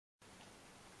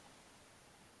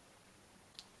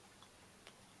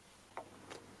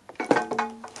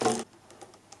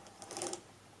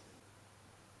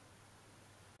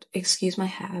Excuse my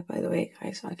hair, by the way,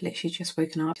 guys. I've literally just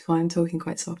woken up. That's why I'm talking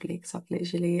quite softly, because I've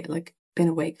literally like been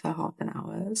awake for half an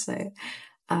hour. So,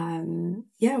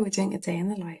 yeah, we're doing a day in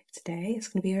the life today. It's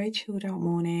gonna be a very chilled out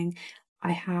morning.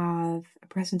 I have a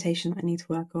presentation that I need to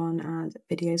work on and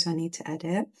videos I need to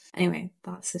edit. Anyway,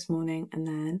 that's this morning, and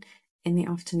then in the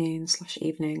afternoon /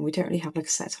 evening, we don't really have like a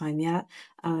set time yet.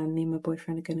 Me and my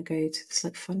boyfriend are gonna go to this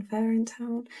like Funfair in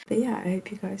town. But yeah, I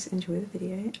hope you guys enjoy the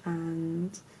video,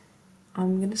 and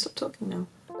I'm gonna stop talking now.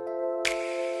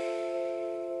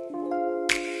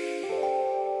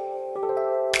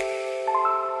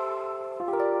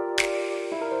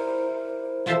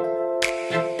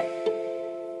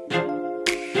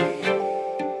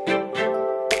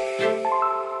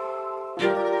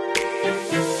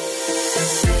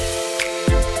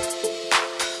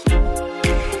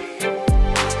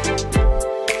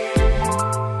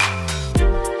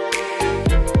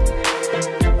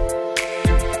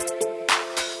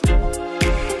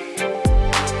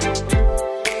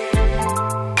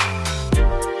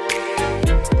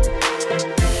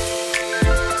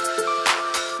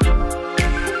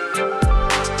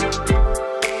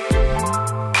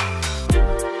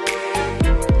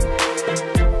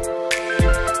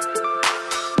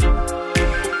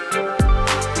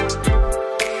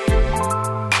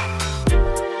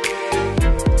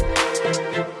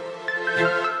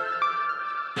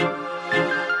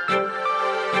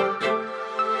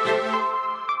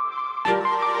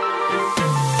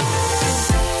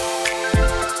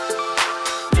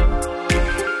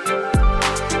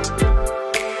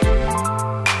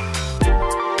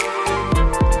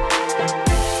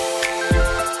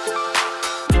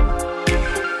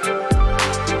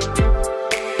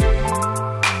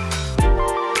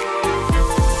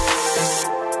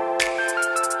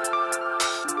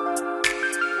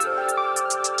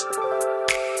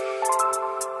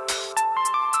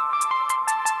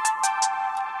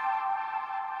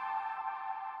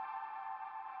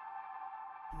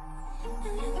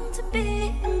 To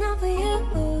be enough for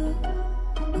you,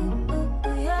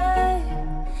 yeah.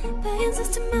 Paying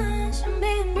just too much and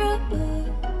being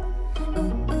rude,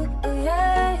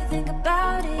 yeah. Think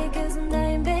about it, cause I'm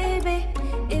dying, baby.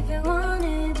 If you want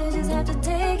it, you just have to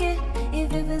take it.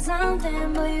 If you feel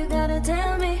something, boy, you gotta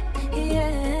tell me,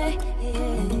 yeah, yeah. I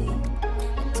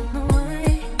don't know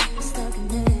why I'm stuck in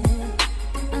it.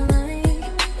 I like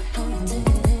how you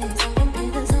taste. I can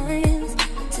read the signs, I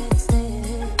text it.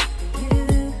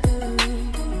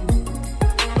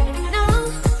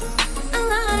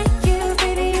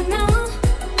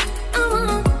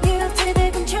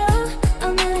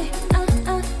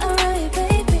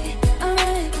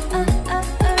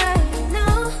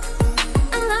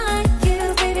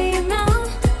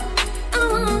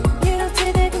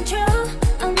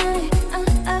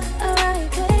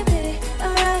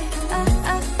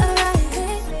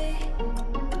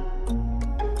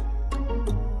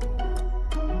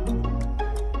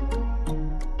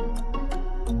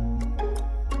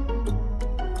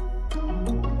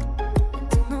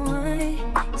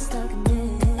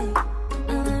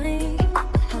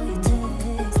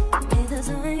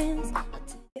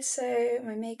 So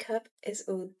my makeup is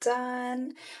all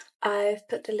done. I've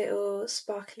put the little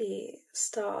sparkly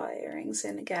star earrings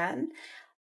in again.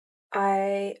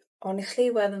 I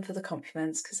honestly wear them for the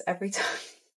compliments, because every time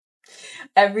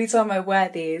I wear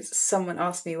these, someone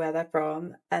asks me where they're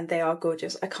from, and they are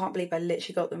gorgeous. I can't believe I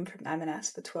literally got them from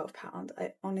M&S for £12.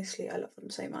 I love them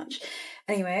so much.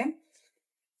 Anyway,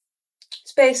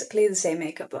 it's basically the same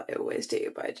makeup that I always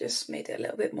do, but I just made it a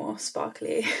little bit more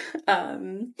sparkly.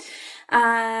 And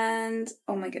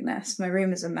oh my goodness, my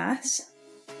room is a mess.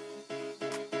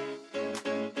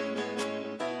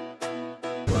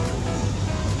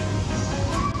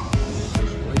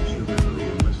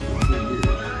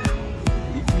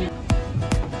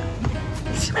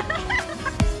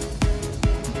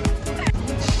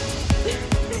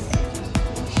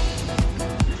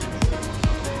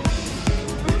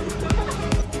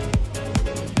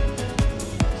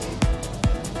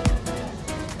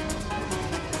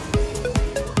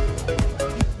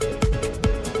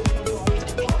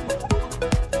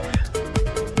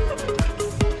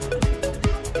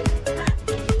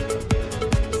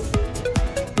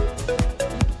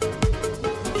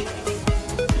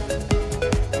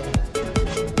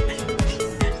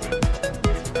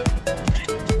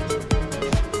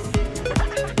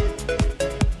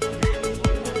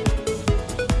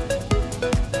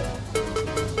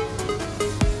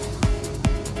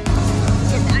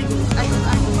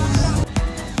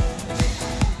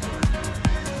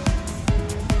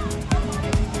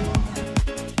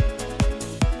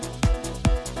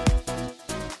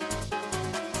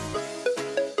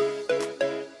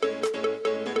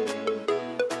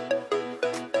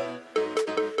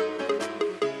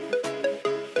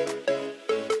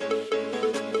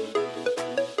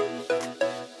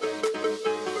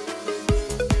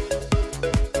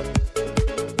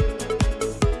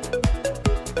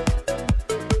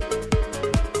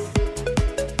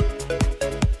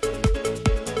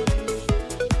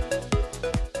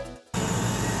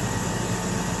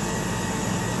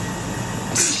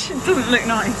 look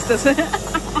nice, does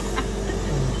it?